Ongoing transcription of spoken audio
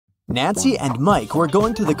Nancy and Mike were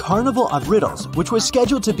going to the Carnival of Riddles, which was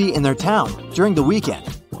scheduled to be in their town during the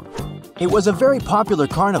weekend. It was a very popular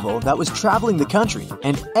carnival that was traveling the country,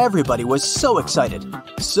 and everybody was so excited.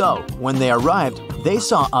 So, when they arrived, they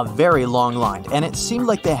saw a very long line, and it seemed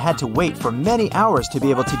like they had to wait for many hours to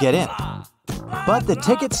be able to get in. But the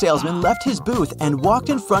ticket salesman left his booth and walked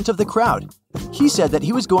in front of the crowd. He said that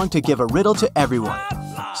he was going to give a riddle to everyone.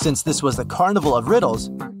 Since this was the Carnival of Riddles,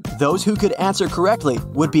 those who could answer correctly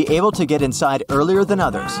would be able to get inside earlier than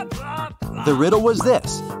others. The riddle was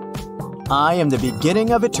this: I am the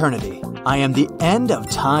beginning of eternity. I am the end of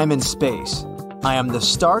time and space. I am the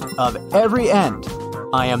start of every end.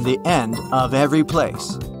 I am the end of every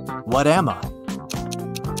place. What am I?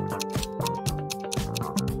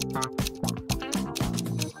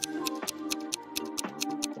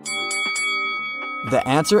 The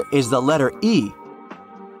answer is the letter E.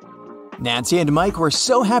 Nancy and Mike were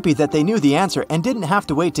so happy that they knew the answer and didn't have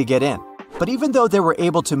to wait to get in. But even though they were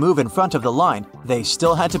able to move in front of the line, they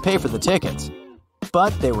still had to pay for the tickets.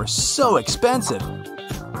 But they were so expensive.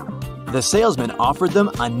 The salesman offered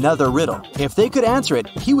them another riddle. If they could answer it,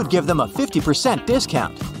 he would give them a 50%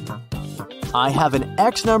 discount. I have an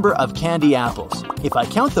X number of candy apples. If I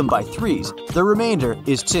count them by 3s, the remainder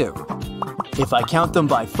is 2. If I count them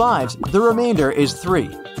by 5s, the remainder is 3.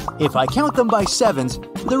 If I count them by 7s,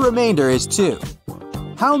 the remainder is 2.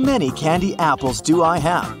 How many candy apples do I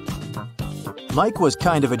have? Mike was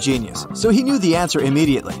kind of a genius, so he knew the answer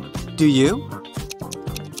immediately. Do you?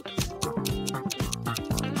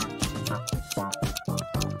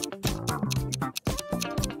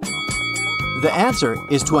 The answer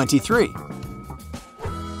is 23.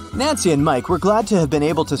 Nancy and Mike were glad to have been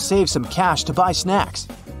able to save some cash to buy snacks.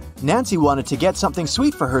 Nancy wanted to get something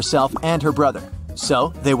sweet for herself and her brother, so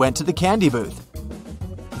they went to the candy booth.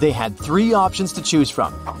 They had 3 options to choose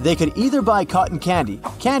from. They could either buy cotton candy,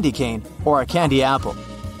 candy cane, or a candy apple.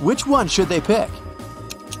 Which one should they pick?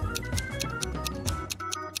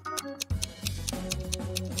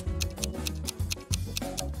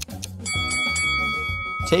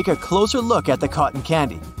 Take a closer look at the cotton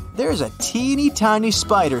candy. There's a teeny tiny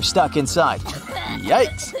spider stuck inside.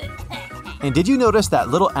 Yikes! And did you notice that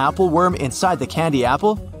little apple worm inside the candy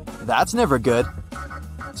apple? That's never good.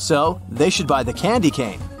 So, they should buy the candy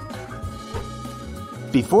cane.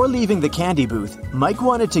 Before leaving the candy booth, Mike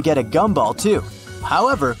wanted to get a gumball too.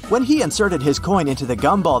 However, when he inserted his coin into the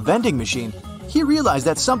gumball vending machine, he realized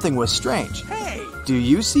that something was strange. Hey! Do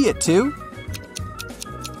you see it too?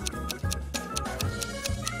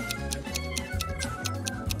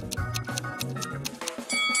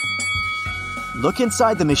 Look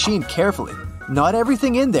inside the machine carefully. Not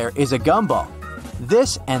everything in there is a gumball.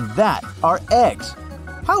 This and that are eggs.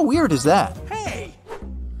 How weird is that? Hey!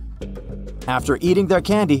 After eating their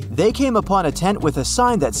candy, they came upon a tent with a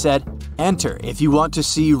sign that said, "Enter if you want to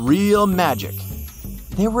see real magic."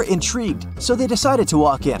 They were intrigued, so they decided to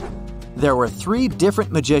walk in. There were 3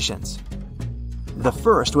 different magicians. The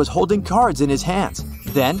first was holding cards in his hands.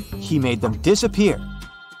 Then, he made them disappear.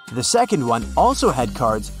 The second one also had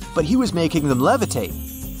cards, but he was making them levitate.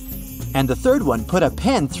 And the third one put a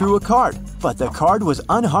pen through a card, but the card was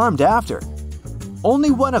unharmed after.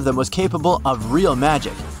 Only one of them was capable of real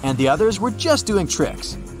magic, and the others were just doing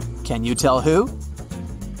tricks. Can you tell who?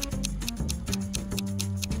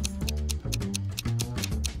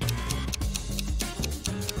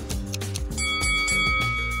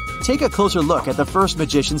 Take a closer look at the first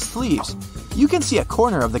magician's sleeves. You can see a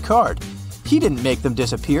corner of the card. He didn't make them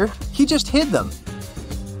disappear, he just hid them.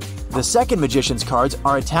 The second magician's cards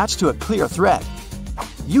are attached to a clear thread.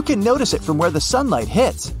 You can notice it from where the sunlight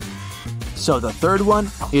hits. So the third one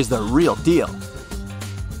is the real deal.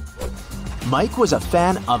 Mike was a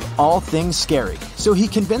fan of all things scary, so he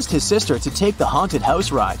convinced his sister to take the haunted house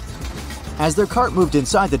ride. As their cart moved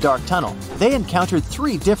inside the dark tunnel, they encountered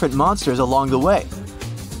 3 different monsters along the way.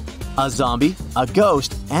 A zombie, a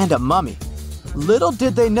ghost, and a mummy. Little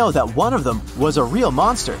did they know that one of them was a real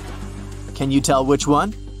monster. Can you tell which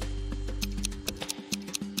one?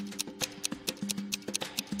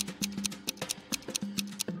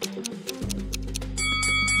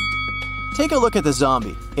 Take a look at the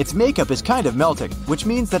zombie. Its makeup is kind of melting, which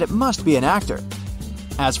means that it must be an actor.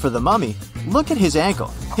 As for the mummy, look at his ankle.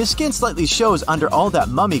 His skin slightly shows under all that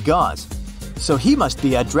mummy gauze. So he must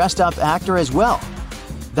be a dressed-up actor as well.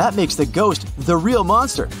 That makes the ghost the real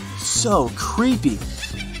monster. So creepy.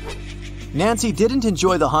 Nancy didn't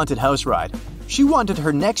enjoy the haunted house ride. She wanted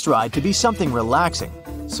her next ride to be something relaxing,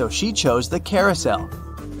 so she chose the carousel.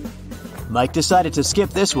 Mike decided to skip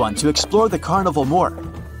this one to explore the carnival more.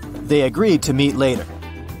 They agreed to meet later.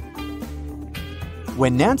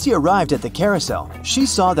 When Nancy arrived at the carousel, she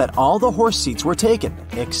saw that all the horse seats were taken,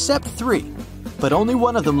 except 3. But only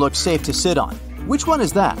one of them looked safe to sit on. Which one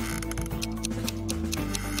is that?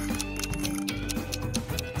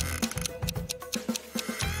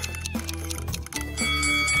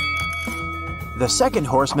 The second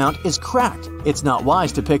horse mount is cracked. It's not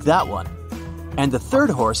wise to pick that one. And the third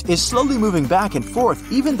horse is slowly moving back and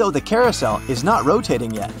forth even though the carousel is not rotating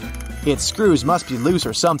yet. Its screws must be loose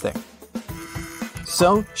or something.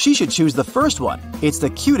 So she should choose the first one. It's the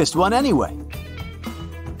cutest one anyway.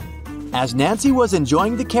 As Nancy was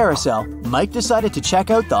enjoying the carousel, Mike decided to check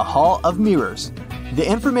out the Hall of Mirrors. The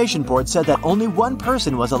information board said that only one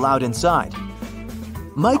person was allowed inside.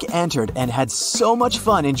 Mike entered and had so much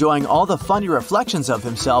fun enjoying all the funny reflections of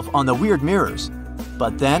himself on the weird mirrors.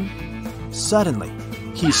 But then, suddenly,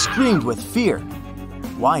 he screamed with fear.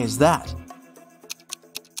 Why is that?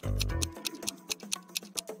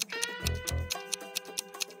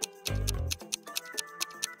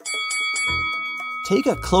 Take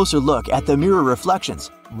a closer look at the mirror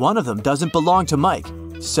reflections. One of them doesn't belong to Mike,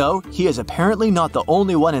 so he is apparently not the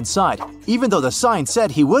only one inside, even though the sign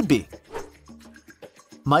said he would be.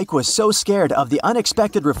 Mike was so scared of the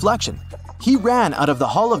unexpected reflection. He ran out of the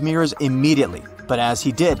Hall of Mirrors immediately, but as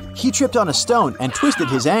he did, he tripped on a stone and twisted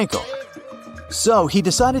his ankle. So he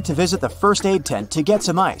decided to visit the first aid tent to get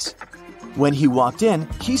some ice. When he walked in,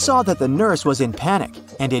 he saw that the nurse was in panic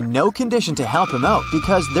and in no condition to help him out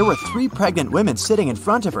because there were 3 pregnant women sitting in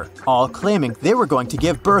front of her, all claiming they were going to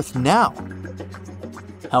give birth now.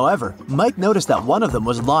 However, Mike noticed that one of them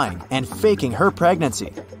was lying and faking her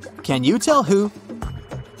pregnancy. Can you tell who?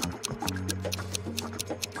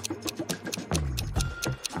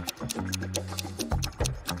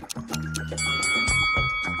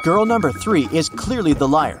 Girl number 3 is clearly the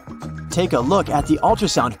liar. Take a look at the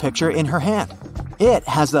ultrasound picture in her hand. It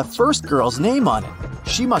has the first girl's name on it.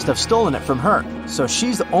 She must have stolen it from her, so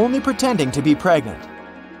she's only pretending to be pregnant.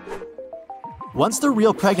 Once the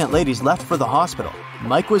real pregnant ladies left for the hospital,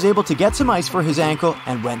 Mike was able to get some ice for his ankle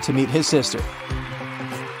and went to meet his sister.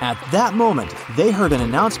 At that moment, they heard an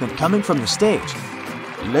announcement coming from the stage.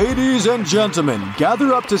 Ladies and gentlemen,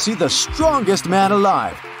 gather up to see the strongest man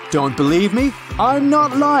alive. Don't believe me? I'm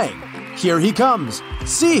not lying. Here he comes.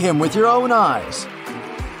 See him with your own eyes.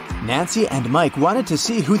 Nancy and Mike wanted to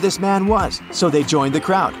see who this man was, so they joined the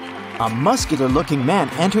crowd. A muscular-looking man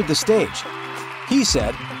entered the stage. He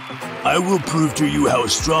said, I will prove to you how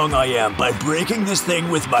strong I am by breaking this thing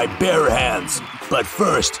with my bare hands. But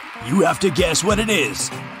first, you have to guess what it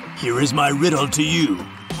is. Here is my riddle to you.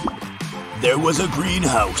 There was a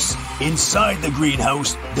greenhouse. Inside the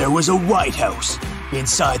greenhouse, there was a white house.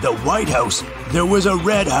 Inside the white house, there was a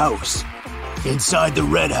red house. Inside the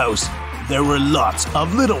red house, there were lots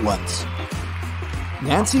of little ones.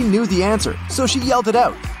 Nancy knew the answer, so she yelled it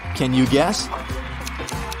out. Can you guess?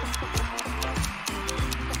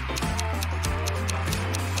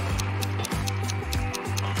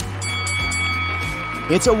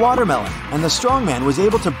 It's a watermelon, and the strongman was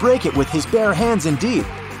able to break it with his bare hands indeed.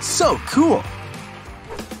 So cool!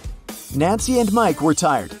 Nancy and Mike were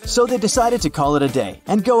tired, so they decided to call it a day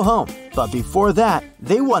and go home. But before that,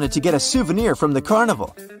 they wanted to get a souvenir from the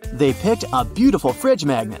carnival. They picked a beautiful fridge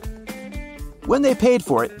magnet. When they paid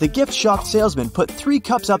for it, the gift-shocked salesman put 3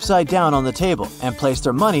 cups upside down on the table and placed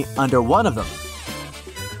their money under one of them.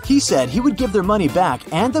 He said he would give their money back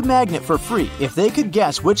and the magnet for free if they could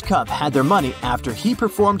guess which cup had their money after he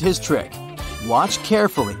performed his trick. Watch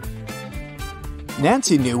carefully.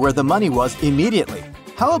 Nancy knew where the money was immediately.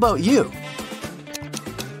 How about you?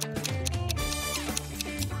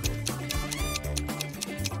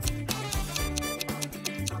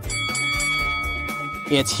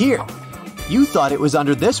 It's here. You thought it was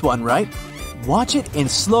under this one, right? Watch it in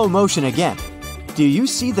slow motion again. Do you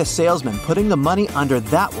see the salesman putting the money under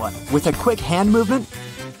that one with a quick hand movement?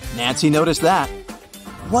 Nancy noticed that.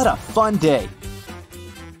 What a fun day!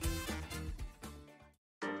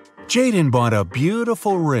 Jaden bought a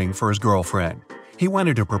beautiful ring for his girlfriend. He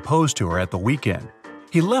wanted to propose to her at the weekend.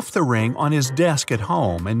 He left the ring on his desk at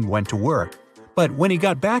home and went to work. But when he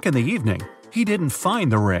got back in the evening, he didn't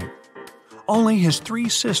find the ring. Only his 3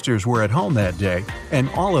 sisters were at home that day, and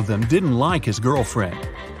all of them didn't like his girlfriend.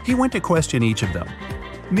 He went to question each of them.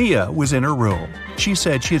 Mia was in her room. She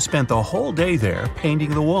said she had spent the whole day there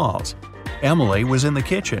painting the walls. Emily was in the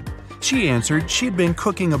kitchen. She answered she'd been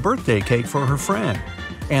cooking a birthday cake for her friend.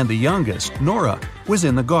 And the youngest, Nora, was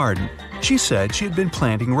in the garden. She said she had been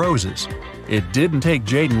planting roses. It didn't take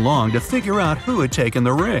Jaden long to figure out who had taken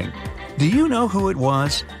the ring. Do you know who it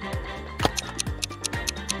was?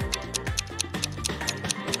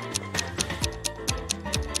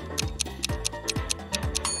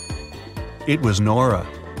 It was Nora.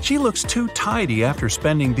 She looks too tidy after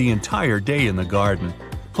spending the entire day in the garden.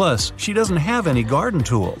 Plus, she doesn't have any garden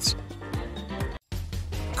tools.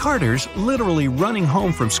 Carter's literally running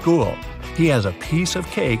home from school. He has a piece of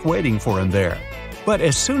cake waiting for him there. But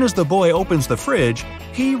as soon as the boy opens the fridge,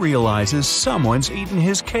 he realizes someone's eaten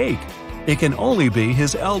his cake. It can only be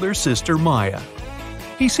his elder sister Maya.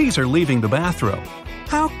 He sees her leaving the bathroom.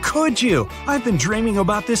 "How could you? I've been dreaming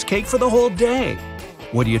about this cake for the whole day."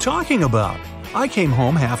 "What are you talking about? I came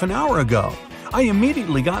home half an hour ago. I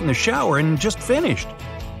immediately got in the shower and just finished."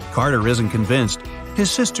 Carter isn't convinced.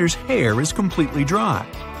 His sister's hair is completely dry.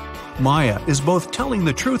 Maya is both telling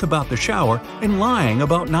the truth about the shower and lying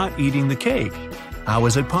about not eating the cake. How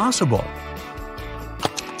is it possible?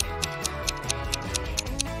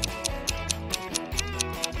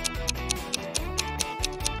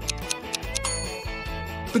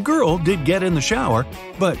 The girl did get in the shower,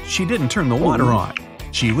 but she didn't turn the water on.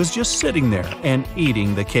 She was just sitting there and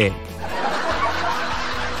eating the cake.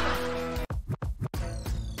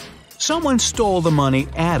 Someone stole the money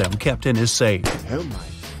Adam kept in his safe. Oh my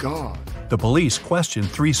God. The police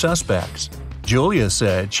questioned 3 suspects. Julia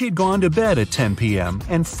said she'd gone to bed at 10 p.m.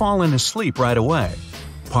 and fallen asleep right away.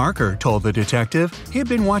 Parker told the detective he'd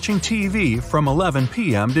been watching TV from 11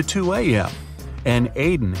 p.m. to 2 a.m. And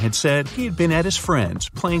Aiden had said he'd been at his friend's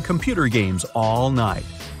playing computer games all night.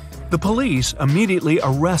 The police immediately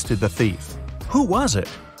arrested the thief. Who was it?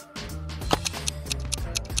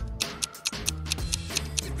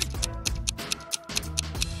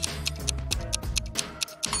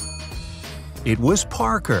 It was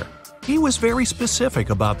Parker. He was very specific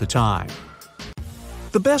about the time.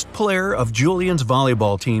 The best player of Julian's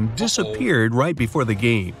volleyball team disappeared right before the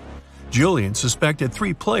game. Julian suspected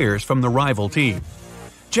 3 players from the rival team.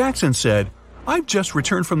 Jackson said, "I've just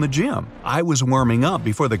returned from the gym. I was warming up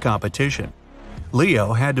before the competition."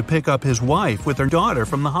 Leo had to pick up his wife with her daughter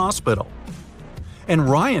from the hospital. And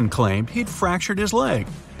Ryan claimed he'd fractured his leg,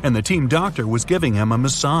 and the team doctor was giving him a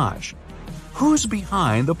massage. Who's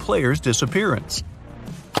behind the player's disappearance?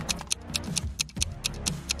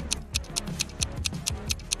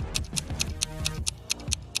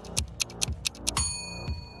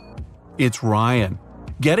 It's Ryan.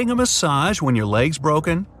 Getting a massage when your leg's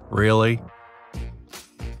broken? Really?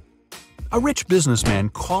 A rich businessman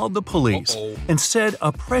called the police and said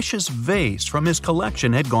a precious vase from his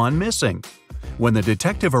collection had gone missing. When the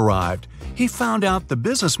detective arrived, he found out the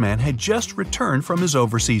businessman had just returned from his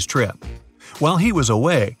overseas trip. While he was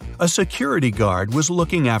away, a security guard was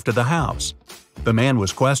looking after the house. The man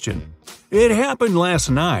was questioned. "It happened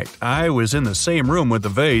last night. I was in the same room with the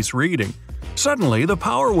vase reading. Suddenly, the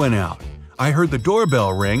power went out. I heard the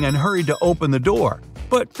doorbell ring and hurried to open the door,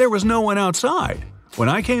 but there was no one outside. When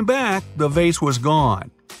I came back, the vase was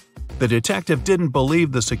gone." The detective didn't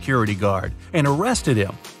believe the security guard and arrested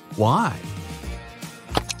him. Why?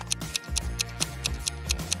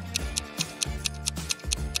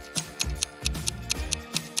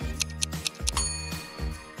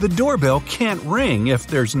 The doorbell can't ring if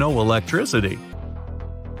there's no electricity.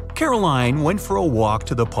 Caroline went for a walk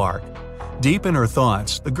to the park. Deep in her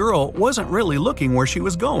thoughts, the girl wasn't really looking where she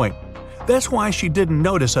was going. That's why she didn't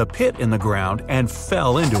notice a pit in the ground and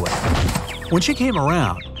fell into it. When she came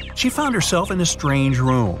around, she found herself in a strange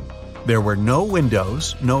room. There were no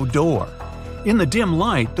windows, no door. In the dim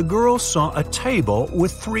light, the girl saw a table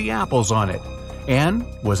with 3 apples on it. And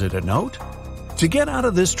was it a note? "To get out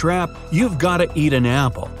of this trap, you've got to eat an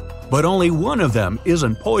apple. But only one of them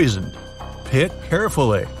isn't poisoned. Pick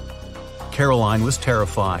carefully." Caroline was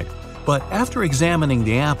terrified. But after examining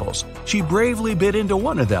the apples, she bravely bit into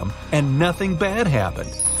one of them, and nothing bad happened.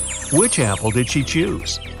 Which apple did she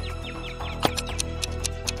choose?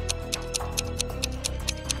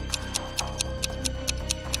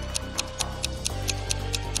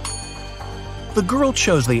 The girl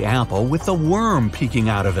chose the apple with the worm peeking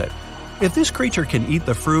out of it. If this creature can eat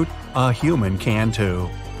the fruit, a human can too.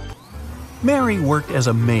 Mary worked as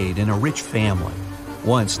a maid in a rich family.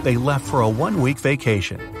 Once they left for a 1-week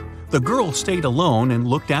vacation. The girl stayed alone and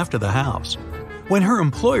looked after the house. When her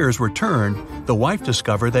employers returned, the wife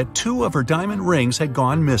discovered that 2 of her diamond rings had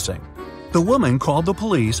gone missing. The woman called the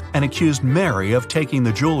police and accused Mary of taking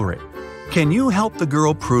the jewelry. Can you help the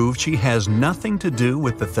girl prove she has nothing to do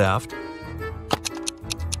with the theft?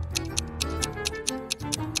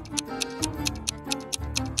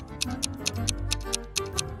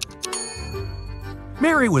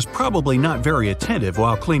 Mary was probably not very attentive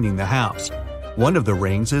while cleaning the house. One of the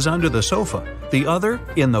rings is under the sofa, the other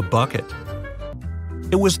in the bucket.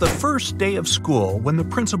 It was the first day of school when the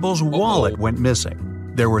principal's wallet went missing.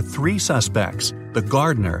 There were 3 suspects: the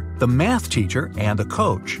gardener, the math teacher, and the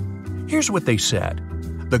coach. Here's what they said.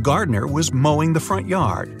 The gardener was mowing the front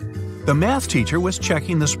yard. The math teacher was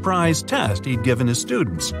checking the surprise test he'd given his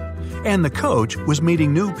students. And the coach was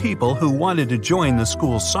meeting new people who wanted to join the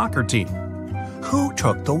school's soccer team. Who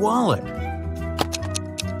took the wallet?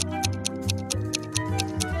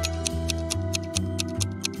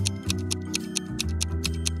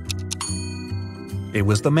 It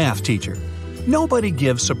was the math teacher. Nobody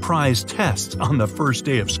gives surprise tests on the first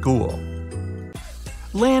day of school.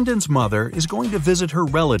 Landon's mother is going to visit her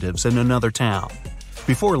relatives in another town.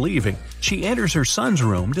 Before leaving, she enters her son's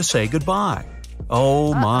room to say goodbye.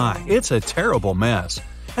 Oh my, it's a terrible mess.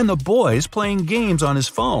 And the boy's playing games on his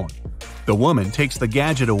phone. The woman takes the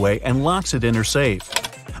gadget away and locks it in her safe.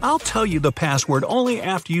 I'll tell you the password only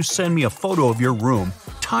after you send me a photo of your room,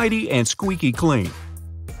 tidy and squeaky clean.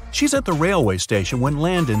 She's at the railway station when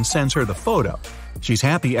Landon sends her the photo. She's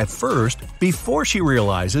happy at first before she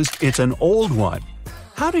realizes it's an old one.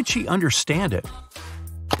 How did she understand it?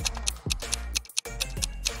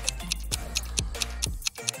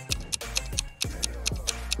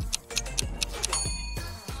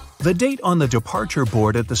 The date on the departure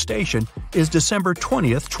board at the station is December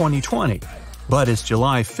 20th, 2020, but it's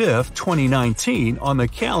July 5th, 2019 on the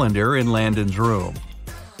calendar in Landon's room.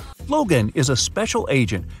 Logan is a special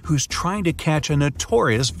agent who's trying to catch a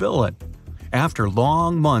notorious villain. After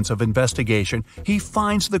long months of investigation, he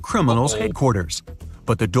finds the criminal's headquarters.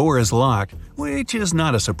 But the door is locked, which is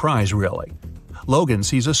not a surprise really. Logan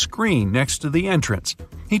sees a screen next to the entrance.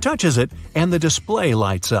 He touches it and the display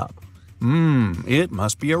lights up. It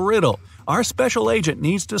must be a riddle. Our special agent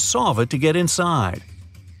needs to solve it to get inside.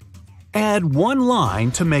 Add one line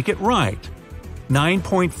to make it right.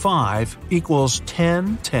 9.5 equals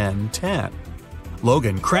 10, 10, 10.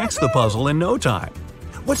 Logan cracks the puzzle in no time.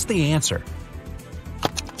 What's the answer?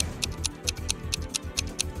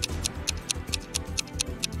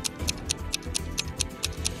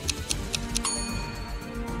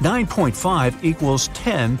 .5 equals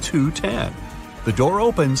 10 to 10. The door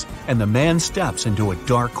opens and the man steps into a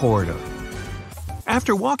dark corridor.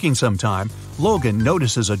 After walking some time, Logan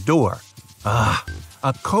notices a door. A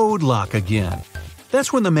code lock again.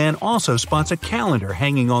 That's when the man also spots a calendar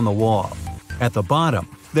hanging on the wall. At the bottom,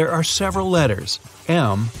 there are several letters,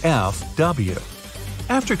 M, F, W.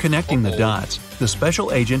 After connecting the dots, the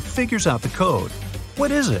special agent figures out the code. What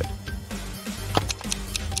is it?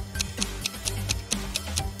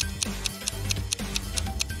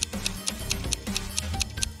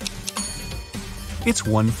 It's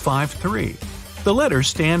 153. The letters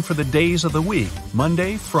stand for the days of the week,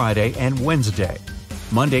 Monday, Friday, and Wednesday.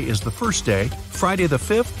 Monday is the first day, Friday the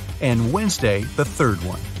fifth, and Wednesday the third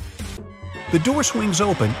one. The door swings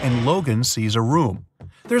open and Logan sees a room.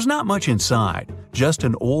 There's not much inside, just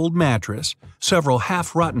an old mattress, several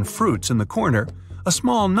half-rotten fruits in the corner, a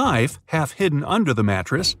small knife half hidden under the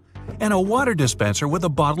mattress, and a water dispenser with a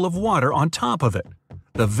bottle of water on top of it.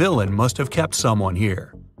 The villain must have kept someone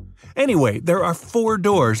here. Anyway, there are 4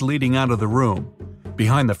 doors leading out of the room.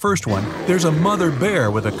 Behind the first one, there's a mother bear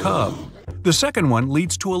with a cub. The second one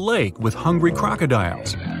leads to a lake with hungry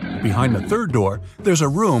crocodiles. Behind the third door, there's a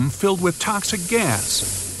room filled with toxic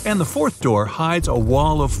gas. And the fourth door hides a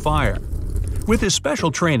wall of fire. With his special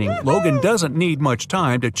training, Logan doesn't need much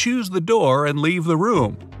time to choose the door and leave the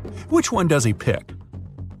room. Which one does he pick?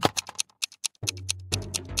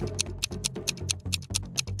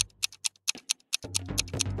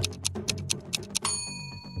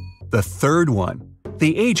 The third one.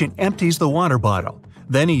 The agent empties the water bottle.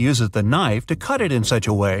 Then he uses the knife to cut it in such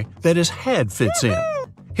a way that his head fits in.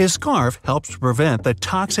 His scarf helps to prevent the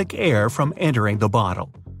toxic air from entering the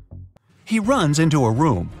bottle. He runs into a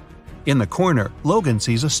room. In the corner, Logan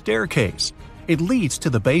sees a staircase. It leads to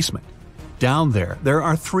the basement. Down there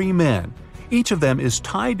are 3 men. Each of them is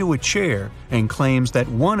tied to a chair and claims that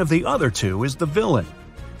one of the other 2 is the villain.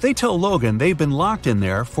 They tell Logan they've been locked in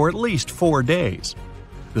there for at least 4 days.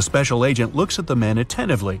 The special agent looks at the men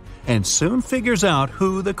attentively and soon figures out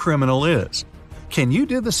who the criminal is. Can you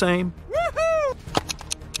do the same?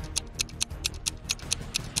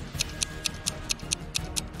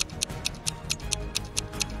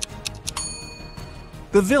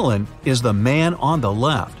 The villain is the man on the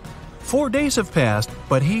left. 4 days have passed,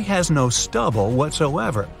 but he has no stubble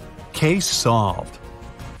whatsoever. Case solved.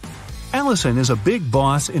 Allison is a big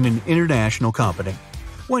boss in an international company.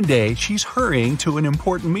 One day, she's hurrying to an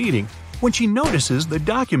important meeting when she notices the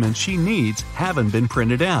documents she needs haven't been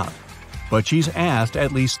printed out. But she's asked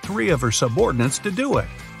at least 3 of her subordinates to do it.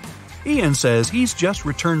 Ian says he's just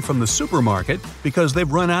returned from the supermarket because they've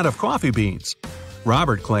run out of coffee beans.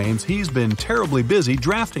 Robert claims he's been terribly busy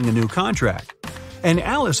drafting a new contract. And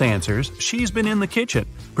Alice answers she's been in the kitchen,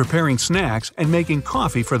 preparing snacks and making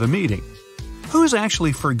coffee for the meeting. Who's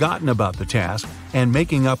actually forgotten about the task and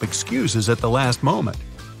making up excuses at the last moment?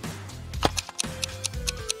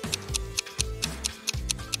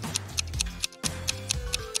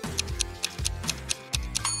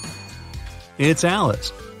 It's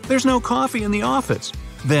Alice. There's no coffee in the office.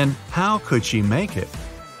 Then how could she make it?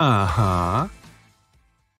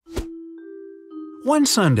 One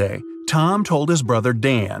Sunday, Tom told his brother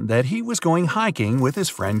Dan that he was going hiking with his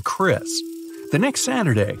friend Chris. The next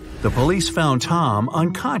Saturday, the police found Tom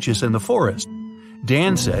unconscious in the forest.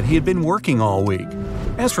 Dan said he had been working all week.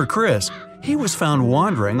 As for Chris, he was found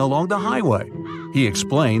wandering along the highway. He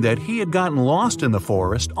explained that he had gotten lost in the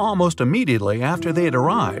forest almost immediately after they had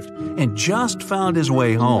arrived and just found his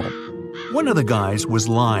way home. One of the guys was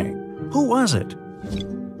lying. Who was it?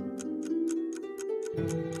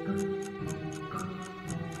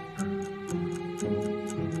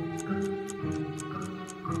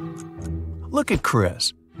 Look at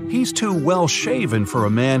Chris. He's too well-shaven for a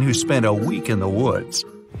man who spent a week in the woods.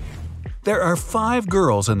 There are 5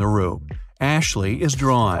 girls in the room. Ashley is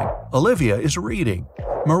drawing, Olivia is reading,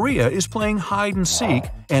 Maria is playing hide-and-seek,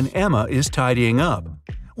 and Emma is tidying up.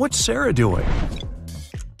 What's Sarah doing?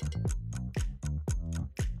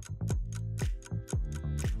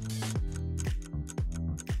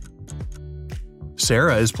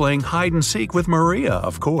 Sarah is playing hide-and-seek with Maria,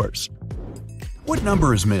 of course. What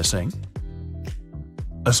number is missing?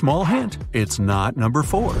 A small hint, it's not number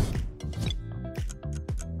 4.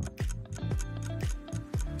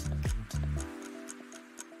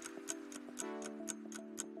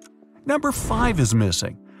 Number 5 is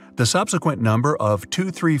missing. The subsequent number of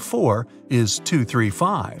 234 is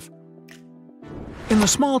 235. In the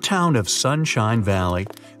small town of Sunshine Valley,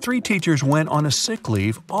 3 teachers went on a sick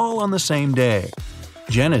leave all on the same day.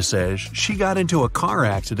 Jenna says she got into a car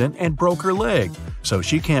accident and broke her leg, so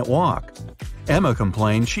she can't walk. Emma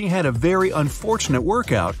complained she had a very unfortunate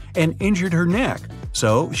workout and injured her neck,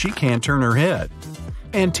 so she can't turn her head.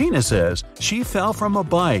 And Tina says she fell from a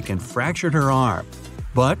bike and fractured her arm.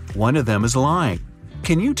 But one of them is lying.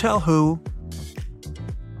 Can you tell who?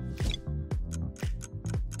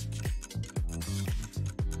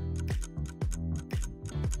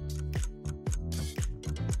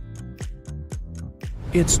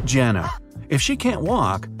 It's Jenna. If she can't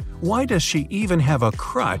walk, why does she even have a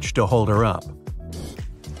crutch to hold her up?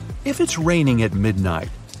 If it's raining at midnight,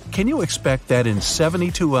 can you expect that in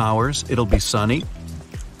 72 hours it'll be sunny?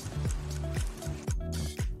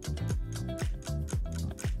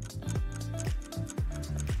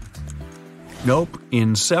 Nope,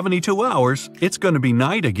 in 72 hours, it's going to be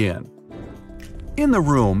night again. In the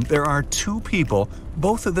room, there are 2 people,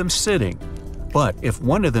 both of them sitting. But if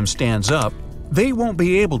one of them stands up, they won't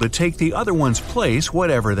be able to take the other one's place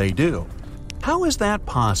whatever they do. How is that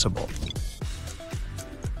possible?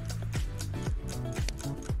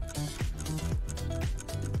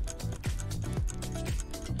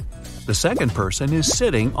 The second person is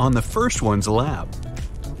sitting on the first one's lap.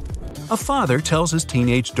 A father tells his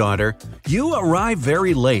teenage daughter, "You arrived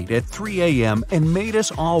very late at 3 a.m. and made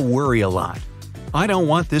us all worry a lot. I don't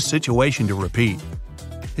want this situation to repeat."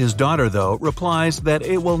 His daughter, though, replies that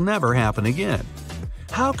it will never happen again.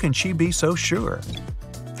 How can she be so sure?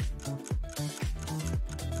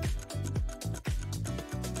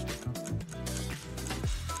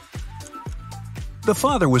 The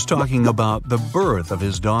father was talking about the birth of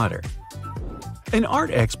his daughter. An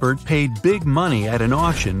art expert paid big money at an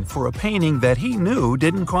auction for a painting that he knew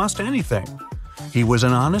didn't cost anything. He was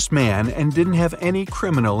an honest man and didn't have any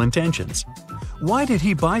criminal intentions. Why did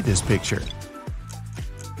he buy this picture?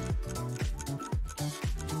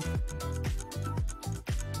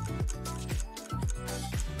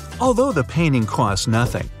 Although the painting cost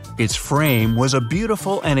nothing, its frame was a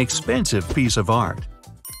beautiful and expensive piece of art.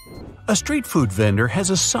 A street food vendor has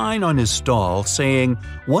a sign on his stall saying,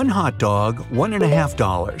 "1 hot dog,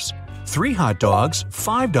 $1.50. 3 hot dogs,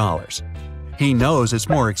 $5. He knows it's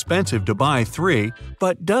more expensive to buy 3,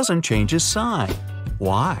 but doesn't change his sign.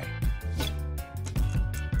 Why?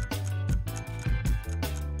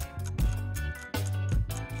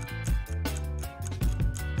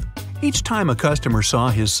 Each time a customer saw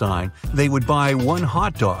his sign, they would buy 1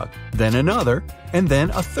 hot dog, then another, and then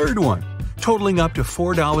a third one, totaling up to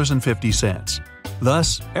 $4.50.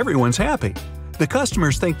 Thus, everyone's happy. The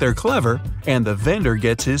customers think they're clever, and the vendor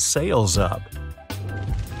gets his sales up.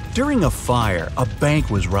 During a fire, a bank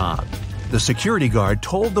was robbed. The security guard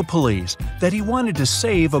told the police that he wanted to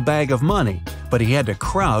save a bag of money, but he had to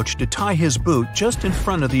crouch to tie his boot just in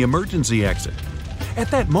front of the emergency exit. At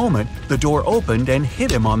that moment, the door opened and hit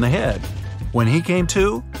him on the head. When he came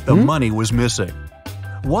to, the money was missing.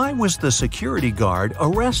 Why was the security guard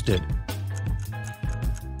arrested?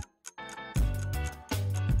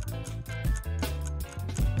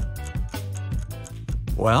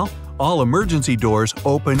 Well, all emergency doors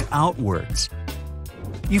open outwards.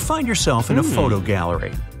 You find yourself in a photo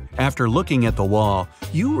gallery. After looking at the wall,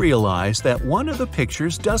 you realize that one of the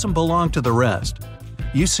pictures doesn't belong to the rest.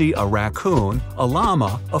 You see a raccoon, a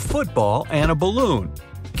llama, a football, and a balloon.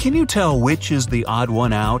 Can you tell which is the odd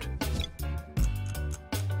one out?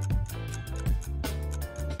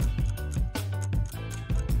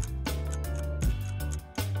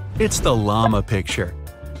 It's the llama picture.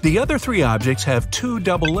 The other three objects have 2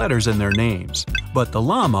 double letters in their names, but the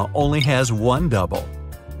llama only has 1 double.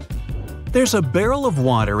 There's a barrel of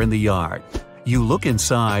water in the yard. You look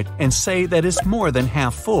inside and say that it's more than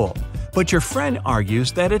half full, but your friend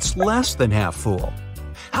argues that it's less than half full.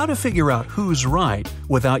 How to figure out who's right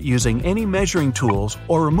without using any measuring tools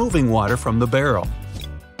or removing water from the barrel?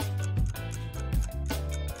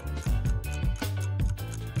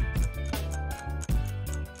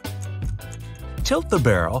 Tilt the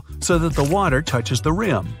barrel so that the water touches the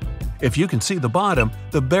rim. If you can see the bottom,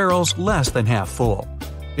 the barrel's less than half full.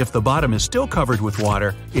 If the bottom is still covered with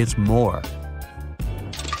water, it's more.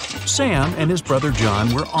 Sam and his brother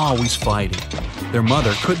John were always fighting. Their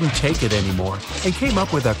mother couldn't take it anymore and came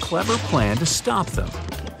up with a clever plan to stop them.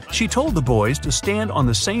 She told the boys to stand on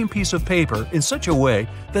the same piece of paper in such a way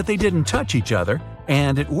that they didn't touch each other,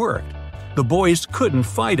 and it worked. The boys couldn't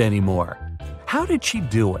fight anymore. How did she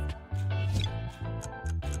do it?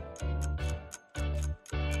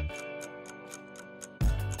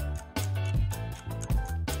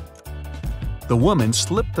 The woman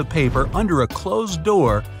slipped the paper under a closed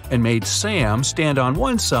door and made Sam stand on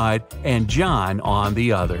one side and John on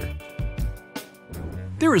the other.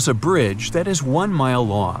 There is a bridge that is 1 mile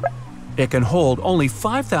long. It can hold only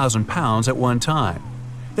 5,000 pounds at one time.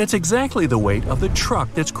 That's exactly the weight of the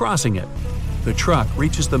truck that's crossing it. The truck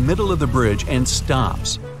reaches the middle of the bridge and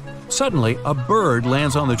stops. Suddenly, a bird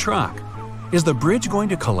lands on the truck. Is the bridge going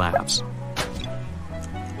to collapse?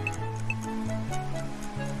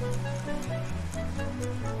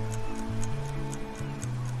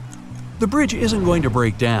 The bridge isn't going to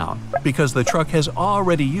break down because the truck has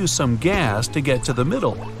already used some gas to get to the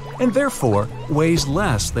middle and therefore weighs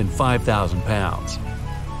less than 5,000 pounds.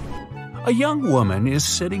 A young woman is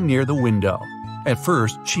sitting near the window. At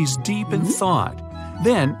first, she's deep in thought.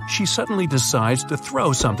 Then, she suddenly decides to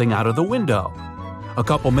throw something out of the window. A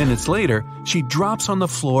couple minutes later, she drops on the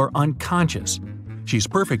floor unconscious. She's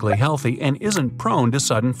perfectly healthy and isn't prone to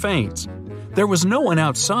sudden faints. There was no one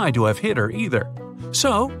outside to have hit her either.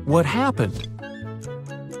 So, what happened?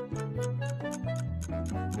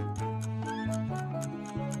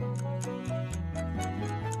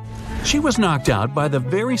 She was knocked out by the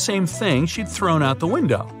very same thing she'd thrown out the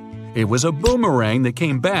window. It was a boomerang that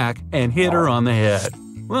came back and hit her on the head.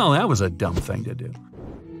 Well, that was a dumb thing to do.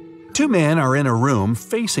 2 men are in a room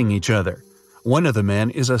facing each other. One of the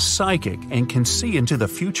men is a psychic and can see into the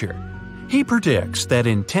future. He predicts that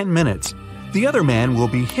in 10 minutes, the other man will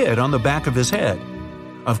be hit on the back of his head.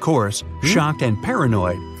 Of course, shocked and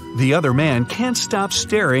paranoid, the other man can't stop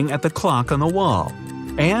staring at the clock on the wall.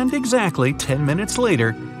 And exactly 10 minutes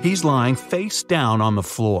later, he's lying face down on the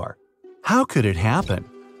floor. How could it happen?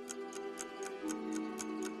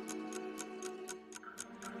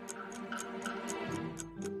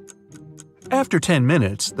 After 10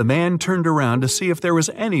 minutes, the man turned around to see if there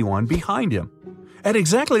was anyone behind him. At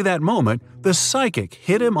exactly that moment, the psychic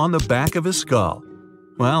hit him on the back of his skull.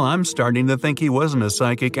 Well, I'm starting to think he wasn't a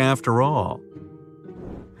psychic after all.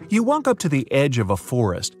 You walk up to the edge of a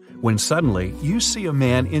forest when suddenly you see a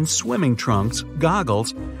man in swimming trunks,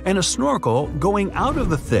 goggles, and a snorkel going out of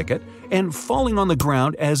the thicket and falling on the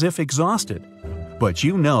ground as if exhausted. But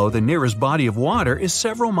you know the nearest body of water is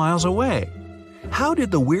several miles away. How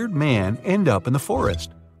did the weird man end up in the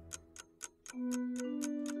forest?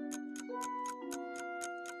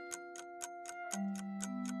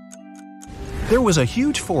 There was a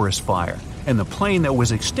huge forest fire, and the plane that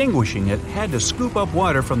was extinguishing it had to scoop up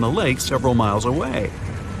water from the lake several miles away.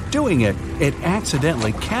 Doing it, it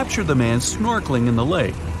accidentally captured the man snorkeling in the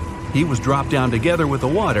lake. He was dropped down together with the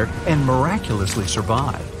water and miraculously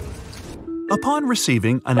survived. Upon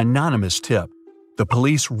receiving an anonymous tip, the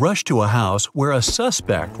police rushed to a house where a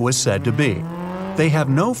suspect was said to be. They have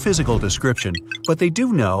no physical description, but they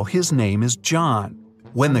do know his name is John.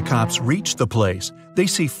 When the cops reach the place, they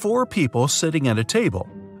see 4 people sitting at a table: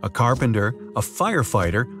 a carpenter, a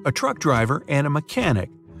firefighter, a truck driver, and a mechanic,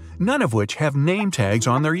 none of which have name tags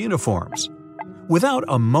on their uniforms. Without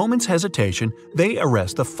a moment's hesitation, they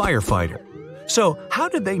arrest the firefighter. So how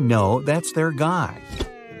did they know that's their guy?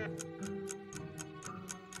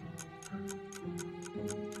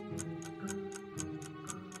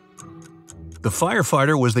 The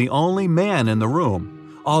firefighter was the only man in the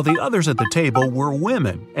room. All the others at the table were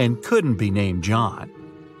women and couldn't be named John.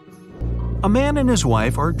 A man and his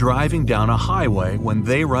wife are driving down a highway when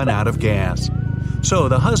they run out of gas. So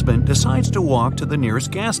the husband decides to walk to the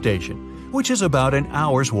nearest gas station, which is about an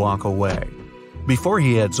hour's walk away. Before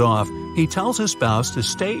he heads off, he tells his spouse to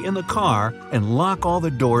stay in the car and lock all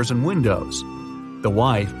the doors and windows. The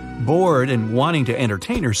wife, bored and wanting to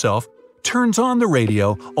entertain herself, turns on the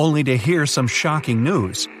radio only to hear some shocking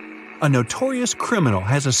news. A notorious criminal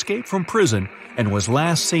has escaped from prison and was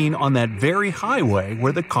last seen on that very highway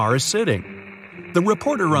where the car is sitting. The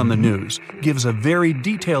reporter on the news gives a very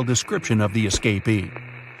detailed description of the escapee.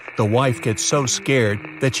 The wife gets so scared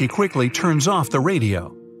that she quickly turns off the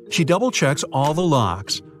radio. She double-checks all the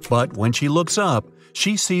locks, but when she looks up,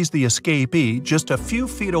 she sees the escapee just a few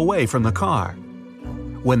feet away from the car.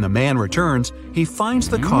 When the man returns, he finds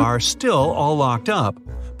the car still all locked up,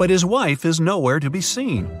 but his wife is nowhere to be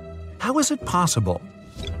seen. How is it possible?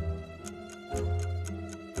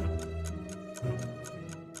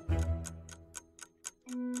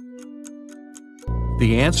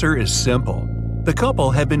 The answer is simple. The couple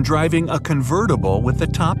had been driving a convertible with the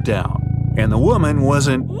top down, and the woman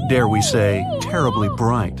wasn't, dare we say, terribly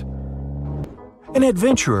bright. An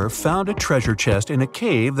adventurer found a treasure chest in a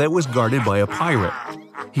cave that was guarded by a pirate.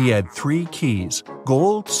 He had 3 keys,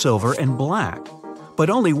 gold, silver, and black, but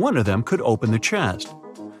only one of them could open the chest.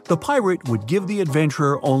 The pirate would give the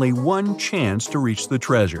adventurer only one chance to reach the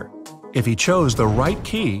treasure. If he chose the right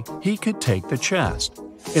key, he could take the chest.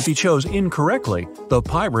 If he chose incorrectly, the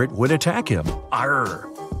pirate would attack him. Arr!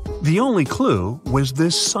 The only clue was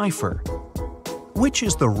this cipher. Which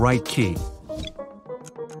is the right key?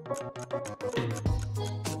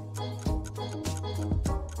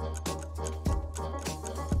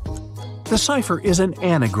 The cipher is an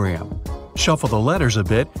anagram. Shuffle the letters a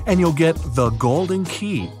bit and you'll get the golden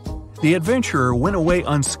key. The adventurer went away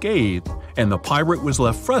unscathed, and the pirate was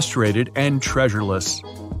left frustrated and treasureless.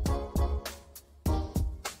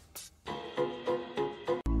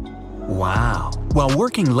 Wow! While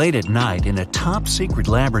working late at night in a top-secret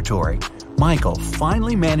laboratory, Michael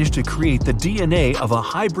finally managed to create the DNA of a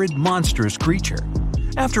hybrid monstrous creature.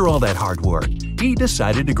 After all that hard work, he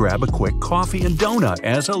decided to grab a quick coffee and donut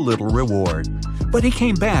as a little reward. But he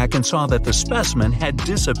came back and saw that the specimen had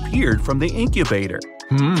disappeared from the incubator.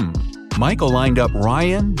 Michael lined up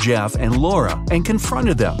Ryan, Jeff, and Laura and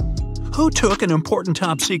confronted them. Who took an important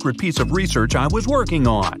top-secret piece of research I was working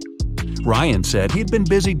on? Ryan said he'd been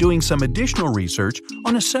busy doing some additional research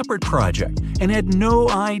on a separate project and had no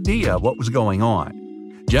idea what was going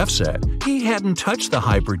on. Jeff said he hadn't touched the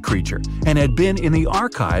hybrid creature and had been in the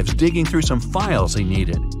archives digging through some files he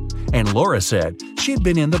needed. And Laura said she'd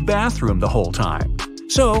been in the bathroom the whole time.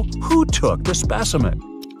 So, who took the specimen?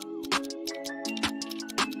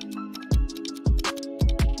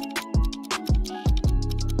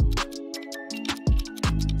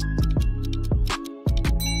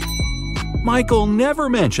 Michael never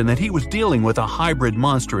mentioned that he was dealing with a hybrid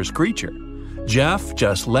monstrous creature. Jeff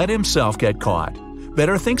just let himself get caught.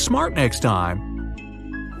 Better think smart next time.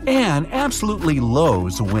 Anne absolutely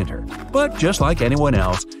loathes winter, but just like anyone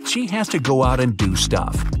else, she has to go out and do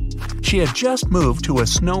stuff. She had just moved to a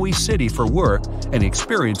snowy city for work and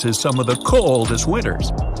experiences some of the coldest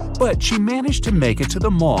winters. But she managed to make it to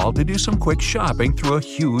the mall to do some quick shopping through a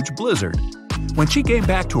huge blizzard. When she came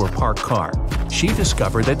back to her parked car, she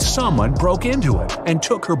discovered that someone broke into it and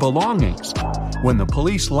took her belongings. When the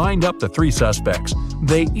police lined up the 3 suspects,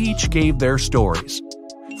 they each gave their stories.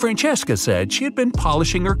 Francesca said she had been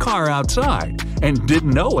polishing her car outside and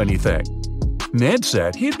didn't know anything. Ned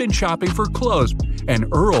said he had been shopping for clothes, and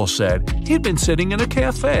Earl said he'd been sitting in a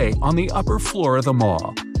cafe on the upper floor of the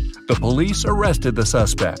mall. The police arrested the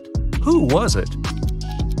suspect. Who was it?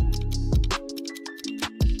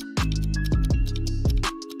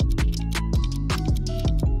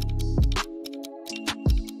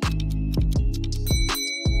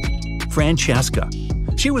 Francesca.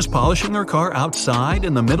 She was polishing her car outside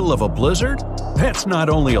in the middle of a blizzard? That's not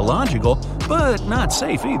only illogical, but not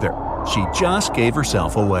safe either. She just gave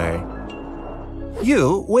herself away.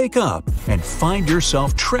 You wake up and find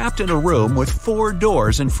yourself trapped in a room with 4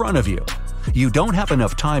 doors in front of you. You don't have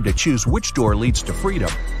enough time to choose which door leads to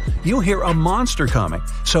freedom. You hear a monster coming,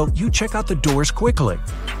 so you check out the doors quickly.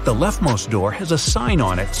 The leftmost door has a sign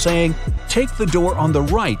on it saying, "Take the door on the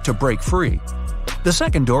right to break free." The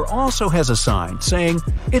second door also has a sign saying,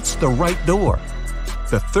 "It's the right door."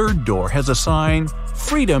 The third door has a sign,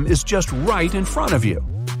 Freedom is just right in front of you.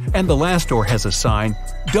 And the last door has a sign,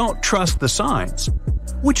 "Don't trust the signs."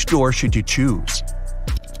 Which door should you choose?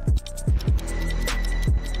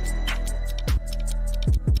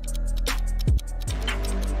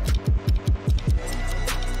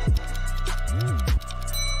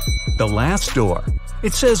 The last door.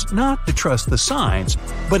 It says not to trust the signs,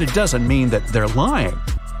 but it doesn't mean that they're lying.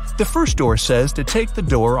 The first door says to take the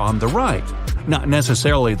door on the right. Not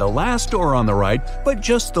necessarily the last door on the right, but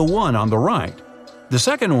just the one on the right. The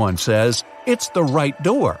second one says it's the right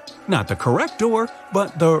door. Not the correct door,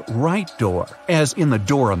 but the right door, as in the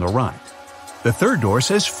door on the right. The third door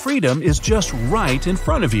says freedom is just right in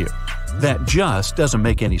front of you. That just doesn't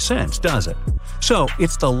make any sense, does it? So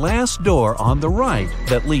it's the last door on the right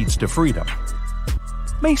that leads to freedom.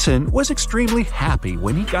 Mason was extremely happy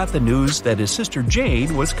when he got the news that his sister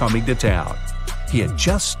Jane was coming to town. He had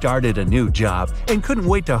just started a new job and couldn't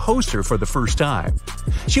wait to host her for the first time.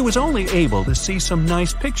 She was only able to see some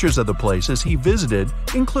nice pictures of the places he visited,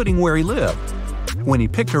 including where he lived. When he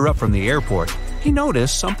picked her up from the airport, he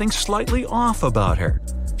noticed something slightly off about her.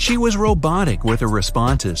 She was robotic with her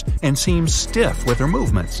responses and seemed stiff with her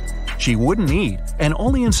movements. She wouldn't eat and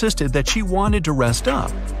only insisted that she wanted to rest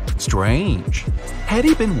up. Strange. Had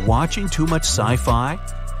he been watching too much sci-fi?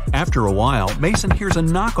 After a while, Mason hears a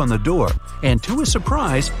knock on the door, and to his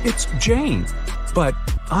surprise, it's Jane. "But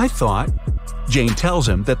I thought…" Jane tells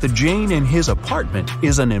him that the Jane in his apartment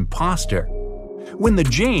is an imposter. When the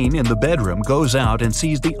Jane in the bedroom goes out and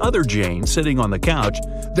sees the other Jane sitting on the couch,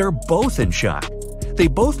 they're both in shock. They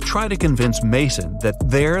both try to convince Mason that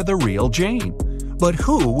they're the real Jane. But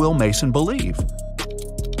who will Mason believe?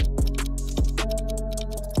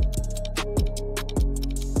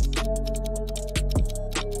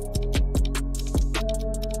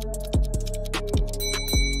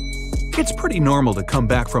 It's pretty normal to come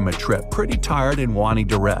back from a trip pretty tired and wanting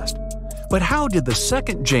to rest. But how did the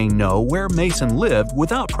second Jane know where Mason lived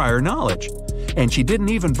without prior knowledge? And she didn't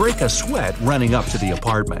even break a sweat running up to the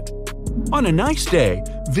apartment. On a nice day,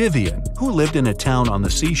 Vivian, who lived in a town on the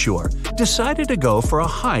seashore, decided to go for a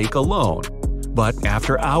hike alone. But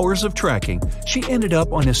after hours of trekking, she ended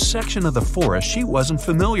up on a section of the forest she wasn't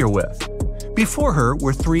familiar with. Before her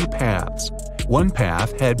were 3 paths. One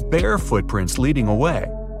path had bare footprints leading away.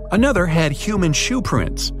 Another had human shoe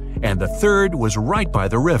prints, and the third was right by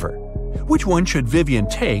the river. Which one should Vivian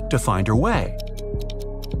take to find her way?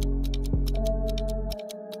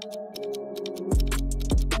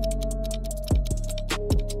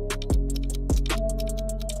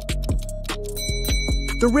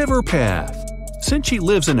 The river path. Since she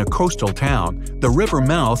lives in a coastal town, the river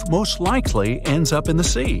mouth most likely ends up in the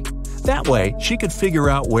sea. That way, she could figure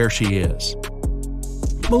out where she is.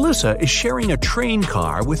 Melissa is sharing a train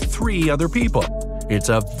car with 3 other people. It's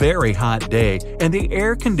a very hot day and the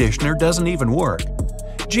air conditioner doesn't even work.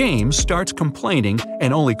 James starts complaining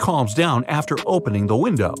and only calms down after opening the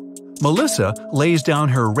window. Melissa lays down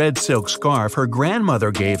her red silk scarf her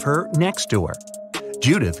grandmother gave her next to her.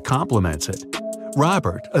 Judith compliments it.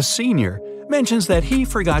 Robert, a senior, mentions that he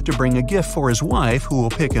forgot to bring a gift for his wife who will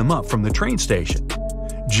pick him up from the train station.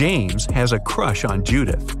 James has a crush on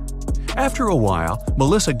Judith. After a while,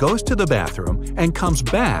 Melissa goes to the bathroom and comes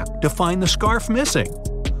back to find the scarf missing.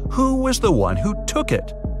 Who was the one who took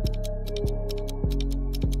it?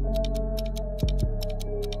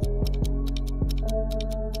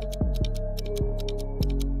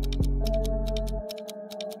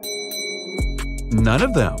 None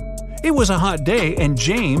of them. It was a hot day and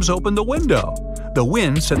James opened the window. The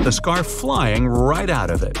wind sent the scarf flying right out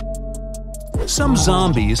of it. Some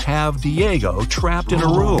zombies have Diego trapped in a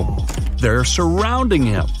room. They're surrounding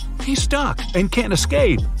him. He's stuck and can't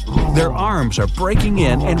escape. Their arms are breaking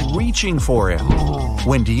in and reaching for him.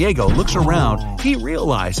 When Diego looks around, he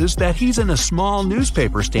realizes that he's in a small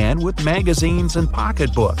newspaper stand with magazines and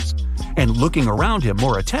pocketbooks. And looking around him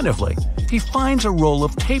more attentively, he finds a roll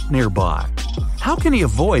of tape nearby. How can he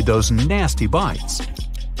avoid those nasty bites?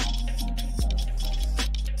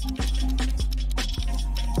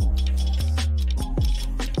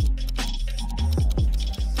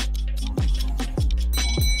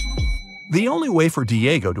 The only way for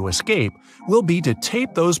Diego to escape will be to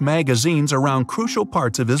tape those magazines around crucial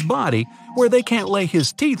parts of his body where they can't lay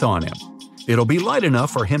his teeth on him. It'll be light enough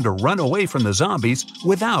for him to run away from the zombies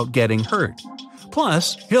without getting hurt.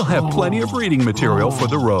 Plus, he'll have plenty of reading material for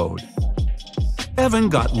the road. Evan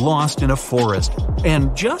got lost in a forest,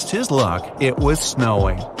 and just his luck, it was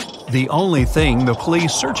snowing. The only thing the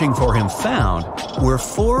police searching for him found were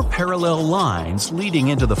 4 parallel lines leading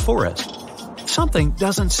into the forest. Something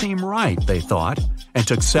doesn't seem right, they thought, and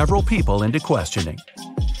took several people into questioning.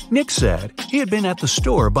 Nick said he had been at the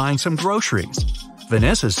store buying some groceries.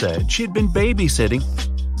 Vanessa said she had been babysitting.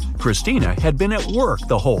 Christina had been at work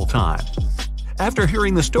the whole time. After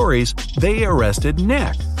hearing the stories, they arrested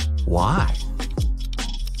Nick. Why?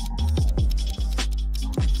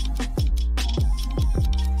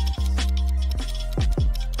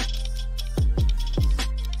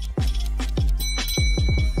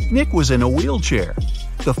 Nick was in a wheelchair.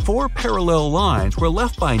 The 4 parallel lines were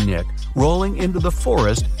left by Nick rolling into the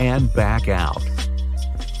forest and back out.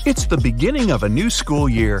 It's the beginning of a new school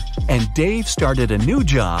year, and Dave started a new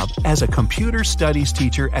job as a computer studies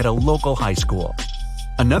teacher at a local high school.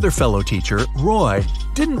 Another fellow teacher, Roy,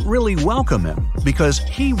 didn't really welcome him because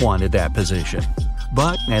he wanted that position.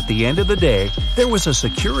 But at the end of the day, there was a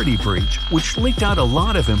security breach which leaked out a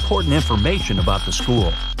lot of important information about the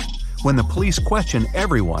school. When the police questioned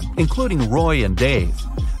everyone, including Roy and Dave,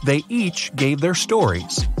 they each gave their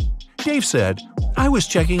stories. Dave said, "I was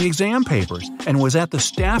checking exam papers and was at the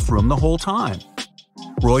staff room the whole time."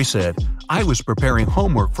 Roy said, "I was preparing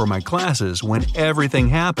homework for my classes when everything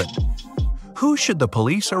happened." Who should the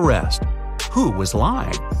police arrest? Who was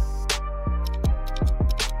lying?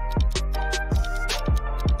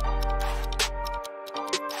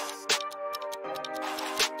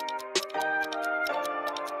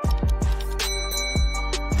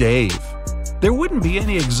 Dave. There wouldn't be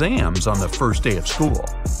any exams on the first day of school.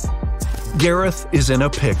 Gareth is in a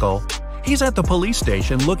pickle. He's at the police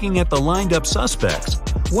station looking at the lined-up suspects,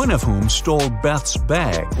 one of whom stole Beth's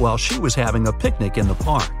bag while she was having a picnic in the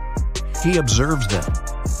park. He observes them.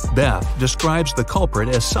 Beth describes the culprit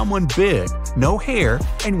as someone big, no hair,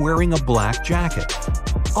 and wearing a black jacket.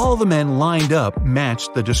 All the men lined up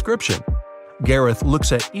matched the description. Gareth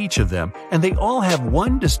looks at each of them, and they all have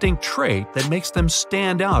one distinct trait that makes them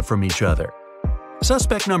stand out from each other.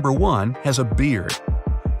 Suspect number 1 has a beard.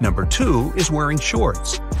 Number 2 is wearing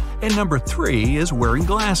shorts. And number 3 is wearing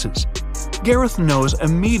glasses. Gareth knows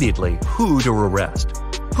immediately who to arrest.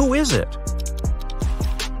 Who is it?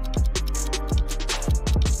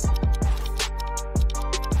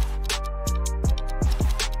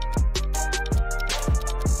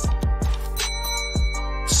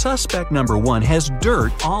 Suspect number 1 has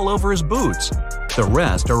dirt all over his boots. The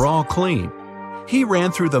rest are all clean. He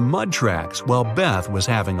ran through the mud tracks while Beth was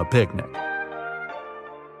having a picnic.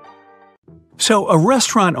 So a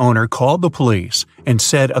restaurant owner called the police and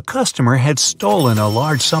said a customer had stolen a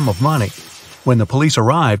large sum of money. When the police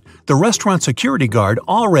arrived, the restaurant security guard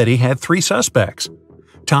already had 3 suspects.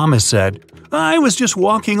 Thomas said, "I was just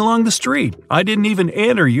walking along the street. I didn't even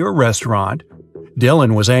enter your restaurant."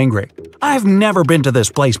 Dylan was angry. "I've never been to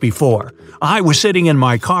this place before. I was sitting in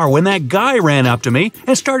my car when that guy ran up to me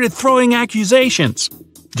and started throwing accusations."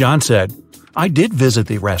 John said, "I did visit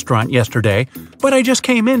the restaurant yesterday, but I just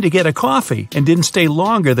came in to get a coffee and didn't stay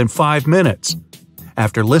longer than 5 minutes."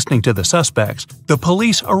 After listening to the suspects, the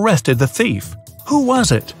police arrested the thief. Who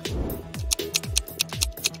was it?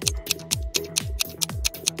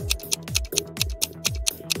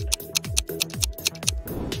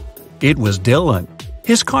 It was Dylan.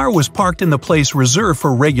 His car was parked in the place reserved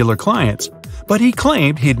for regular clients, but he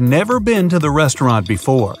claimed he'd never been to the restaurant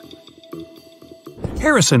before.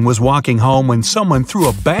 Harrison was walking home when someone threw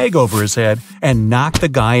a bag over his head and knocked the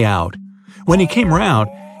guy out. When he came round,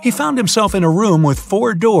 he found himself in a room with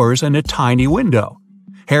 4 doors and a tiny window.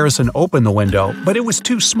 Harrison opened the window, but it was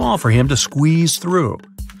too small for him to squeeze through.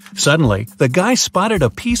 Suddenly, the guy spotted a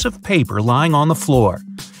piece of paper lying on the floor.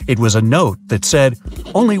 It was a note that said,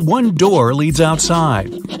 "Only 1 door leads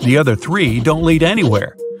outside. The other 3 don't lead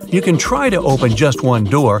anywhere. You can try to open just 1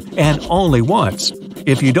 door, and only once.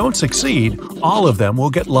 If you don't succeed, all of them will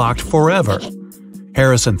get locked forever."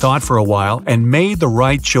 Harrison thought for a while and made the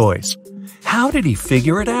right choice. How did he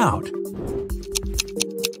figure it out?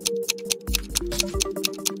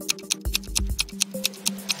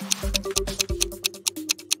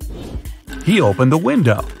 He opened the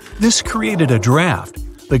window. This created a draft.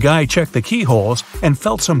 The guy checked the keyholes and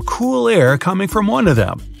felt some cool air coming from one of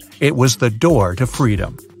them. It was the door to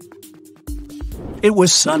freedom. It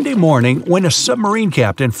was Sunday morning when a submarine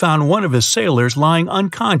captain found one of his sailors lying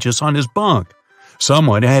unconscious on his bunk.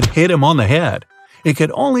 Someone had hit him on the head. It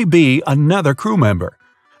could only be another crew member.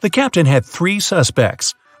 The captain had 3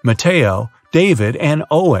 suspects, Mateo, David, and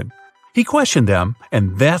Owen. He questioned them,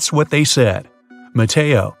 and that's what they said.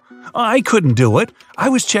 Mateo: "I couldn't do it. I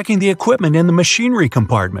was checking the equipment in the machinery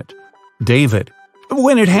compartment." David: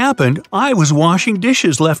 "When it happened, I was washing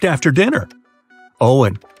dishes left after dinner."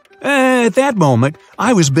 Owen: "At that moment,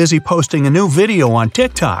 I was busy posting a new video on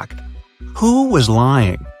TikTok." Who was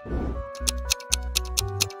lying?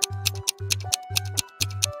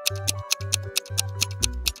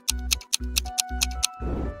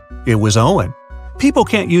 It was Owen. People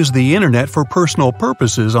can't use the internet for personal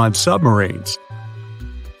purposes on submarines.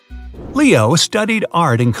 Leo studied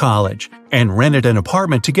art in college and rented an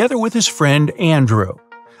apartment together with his friend Andrew.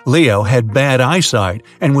 Leo had bad eyesight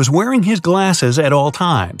and was wearing his glasses at all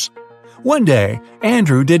times. One day,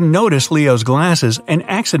 Andrew didn't notice Leo's glasses and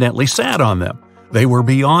accidentally sat on them. They were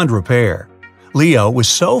beyond repair. Leo was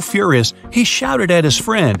so furious he shouted at his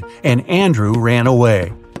friend, and Andrew ran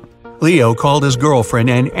away. Leo called his girlfriend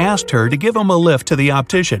and asked her to give him a lift to the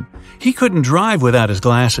optician. He couldn't drive without his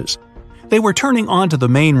glasses. They were turning onto the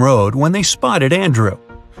main road when they spotted Andrew.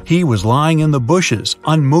 He was lying in the bushes,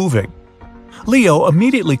 unmoving. Leo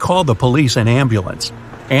immediately called the police and ambulance.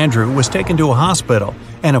 Andrew was taken to a hospital,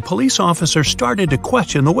 and a police officer started to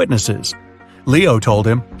question the witnesses. Leo told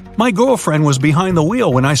him, "My girlfriend was behind the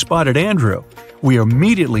wheel when I spotted Andrew. We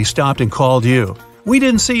immediately stopped and called you. We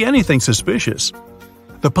didn't see anything suspicious."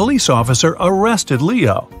 The police officer arrested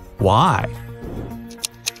Leo. Why?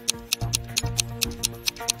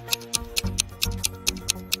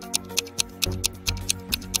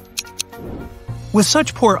 With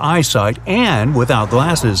such poor eyesight and without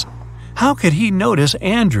glasses, how could he notice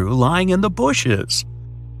Andrew lying in the bushes?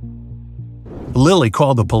 Lily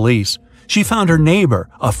called the police. She found her neighbor,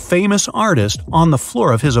 a famous artist, on the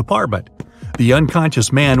floor of his apartment. The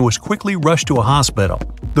unconscious man was quickly rushed to a hospital.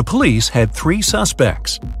 The police had 3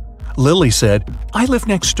 suspects. Lily said, "I live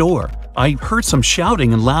next door. I heard some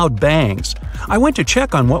shouting and loud bangs. I went to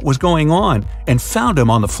check on what was going on and found him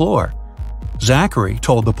on the floor." Zachary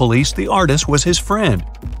told the police the artist was his friend.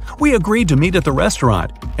 "We agreed to meet at the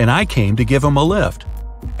restaurant, and I came to give him a lift."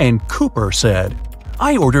 And Cooper said,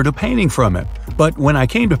 "I ordered a painting from him, but when I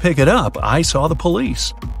came to pick it up, I saw the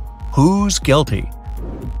police." Who's guilty?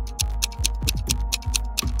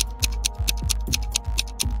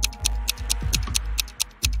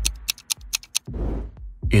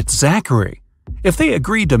 It's Zachary. If they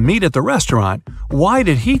agreed to meet at the restaurant, why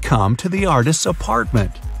did he come to the artist's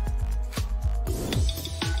apartment?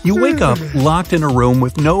 You wake up locked in a room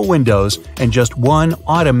with no windows and just one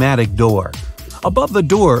automatic door. Above the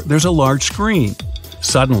door, there's a large screen.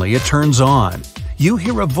 Suddenly, it turns on. You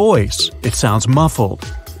hear a voice. It sounds muffled.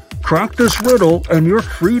 "Crack this riddle and you're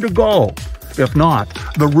free to go. If not,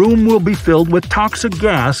 the room will be filled with toxic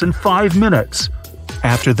gas in 5 minutes."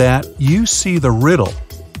 After that, you see the riddle.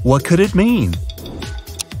 What could it mean?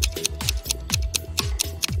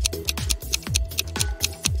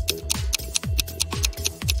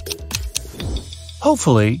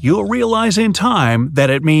 Hopefully, you'll realize in time that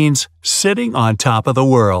it means sitting on top of the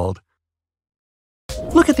world.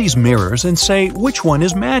 Look at these mirrors and say which one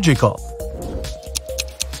is magical.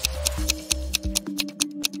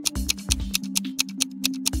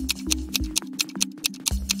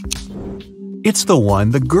 It's the one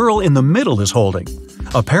the girl in the middle is holding.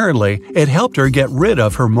 Apparently, it helped her get rid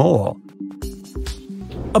of her mole.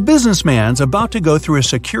 A businessman's about to go through a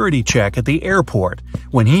security check at the airport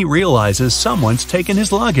when he realizes someone's taken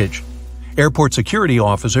his luggage. Airport security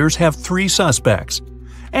officers have 3 suspects.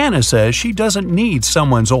 Anna says she doesn't need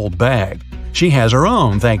someone's old bag. She has her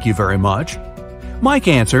own, thank you very much. Mike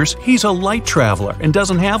answers he's a light traveler and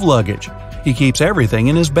doesn't have luggage. He keeps everything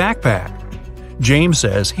in his backpack. James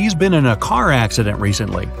says he's been in a car accident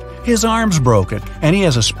recently. His arm's broken and he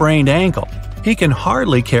has a sprained ankle. He can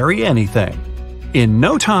hardly carry anything. In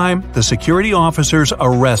no time, the security officers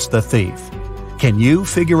arrest the thief. Can you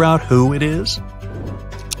figure out who it is?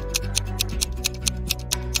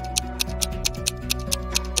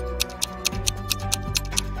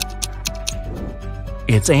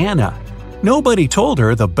 It's Anna. Nobody told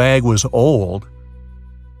her the bag was old.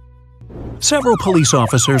 Several police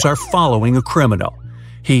officers are following a criminal.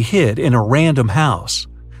 He hid in a random house.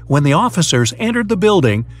 When the officers entered the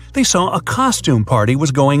building, they saw a costume party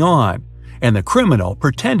was going on, and the criminal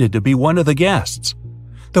pretended to be one of the guests.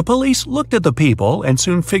 The police looked at the people and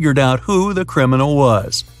soon figured out who the criminal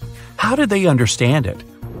was. How did they understand it?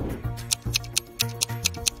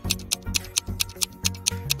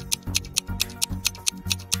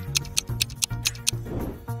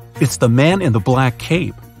 It's the man in the black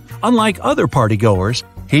cape. Unlike other partygoers,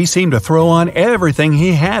 he seemed to throw on everything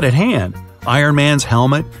he had at hand: Iron Man's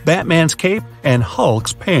helmet, Batman's cape, and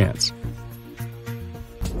Hulk's pants.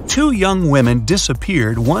 2 young women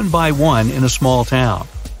disappeared one by one in a small town.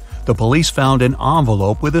 The police found an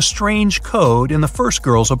envelope with a strange code in the first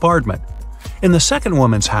girl's apartment. In the second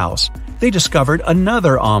woman's house, they discovered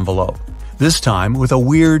another envelope, this time with a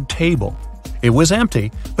weird table. It was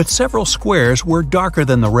empty, but several squares were darker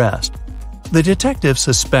than the rest. The detective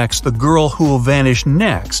suspects the girl who will vanish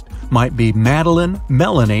next might be Madeline,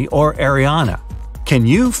 Melanie, or Ariana. Can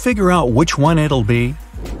you figure out which one it'll be?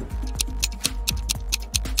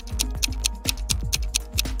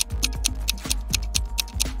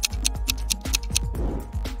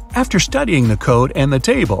 After studying the code and the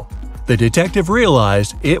table, the detective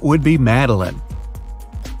realized it would be Madeline.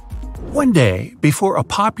 One day, before a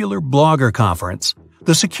popular blogger conference,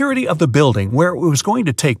 the security of the building where it was going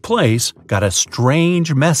to take place got a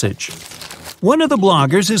strange message. One of the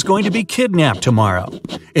bloggers is going to be kidnapped tomorrow.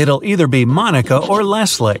 It'll either be Monica or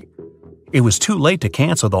Leslie. It was too late to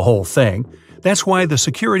cancel the whole thing. That's why the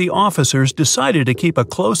security officers decided to keep a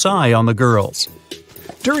close eye on the girls.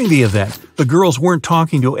 During the event, the girls weren't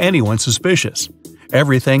talking to anyone suspicious.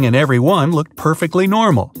 Everything and everyone looked perfectly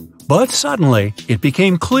normal. But suddenly, it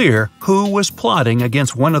became clear who was plotting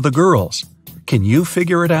against one of the girls. Can you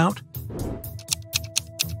figure it out?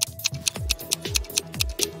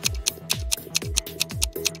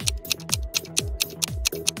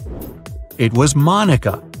 It was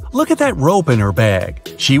Monica. Look at that rope in her bag.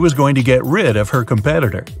 She was going to get rid of her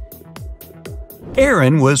competitor.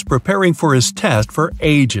 Aaron was preparing for his test for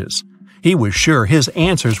ages. He was sure his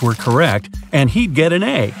answers were correct and he'd get an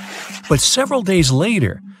A. But several days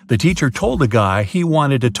later, the teacher told the guy he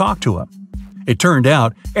wanted to talk to him. It turned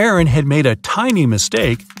out Aaron had made a tiny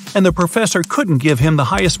mistake and the professor couldn't give him the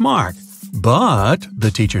highest mark. But,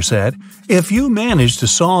 the teacher said, if you manage to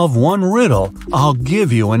solve one riddle, I'll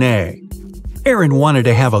give you an A. Aaron wanted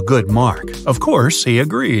to have a good mark. Of course, he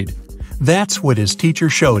agreed. That's what his teacher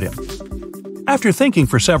showed him. After thinking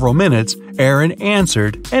for several minutes, Aaron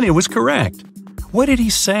answered, and it was correct. What did he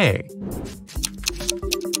say?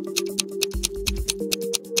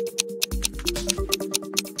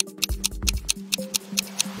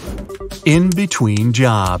 In between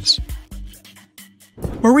jobs.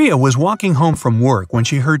 Maria was walking home from work when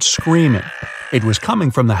she heard screaming. It was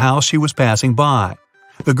coming from the house she was passing by.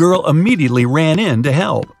 The girl immediately ran in to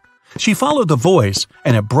help. She followed the voice,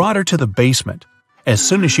 and it brought her to the basement. As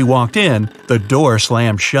soon as she walked in, the door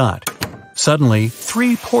slammed shut. Suddenly,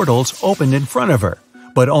 3 portals opened in front of her,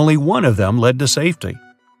 but only one of them led to safety.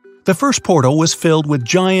 The first portal was filled with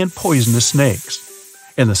giant poisonous snakes.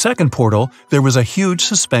 In the second portal, there was a huge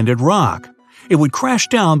suspended rock. It would crash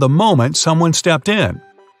down the moment someone stepped in.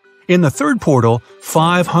 In the third portal,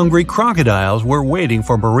 5 hungry crocodiles were waiting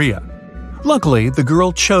for Maria. Luckily, the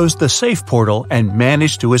girl chose the safe portal and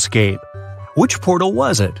managed to escape. Which portal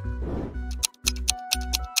was it?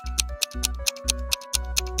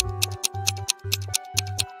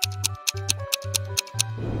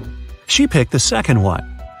 She picked the second one.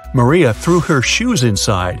 Maria threw her shoes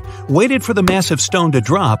inside, waited for the massive stone to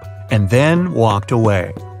drop, and then walked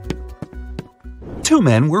away. 2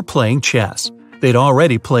 men were playing chess. They'd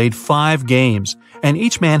already played 5 games, and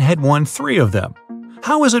each man had won 3 of them.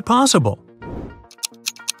 How was it possible?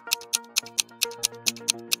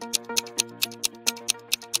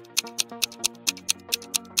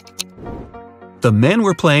 The men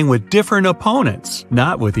were playing with different opponents,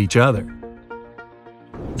 not with each other.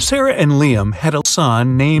 Sarah and Liam had a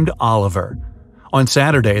son named Oliver. On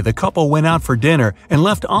Saturday, the couple went out for dinner and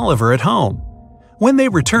left Oliver at home. When they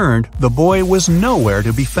returned, the boy was nowhere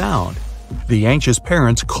to be found. The anxious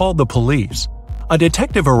parents called the police. A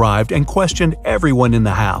detective arrived and questioned everyone in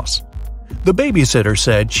the house. The babysitter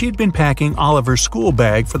said she'd been packing Oliver's school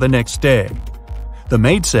bag for the next day. The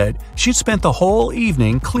maid said she'd spent the whole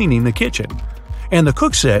evening cleaning the kitchen. And the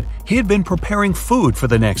cook said he had been preparing food for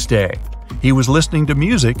the next day. He was listening to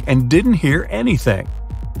music and didn't hear anything.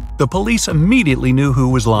 The police immediately knew who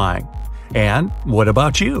was lying. And what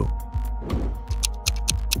about you?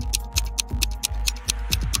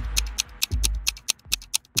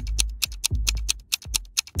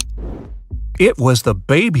 It was the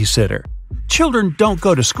babysitter. Children don't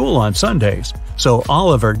go to school on Sundays, so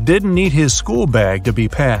Oliver didn't need his school bag to be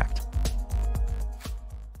packed.